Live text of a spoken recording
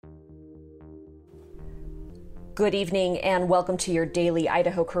Good evening and welcome to your daily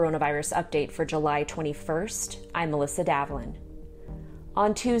Idaho coronavirus update for July 21st. I'm Melissa Davlin.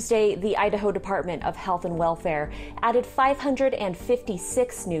 On Tuesday, the Idaho Department of Health and Welfare added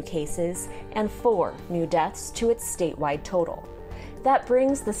 556 new cases and 4 new deaths to its statewide total. That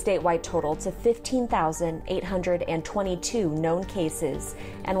brings the statewide total to 15,822 known cases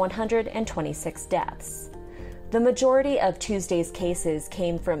and 126 deaths. The majority of Tuesday's cases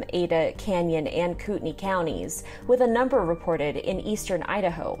came from Ada, Canyon, and Kootenai counties, with a number reported in eastern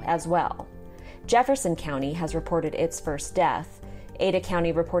Idaho as well. Jefferson County has reported its first death, Ada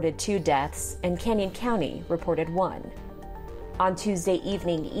County reported 2 deaths, and Canyon County reported 1. On Tuesday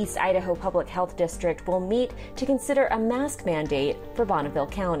evening, East Idaho Public Health District will meet to consider a mask mandate for Bonneville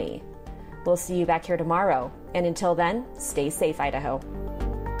County. We'll see you back here tomorrow, and until then, stay safe, Idaho.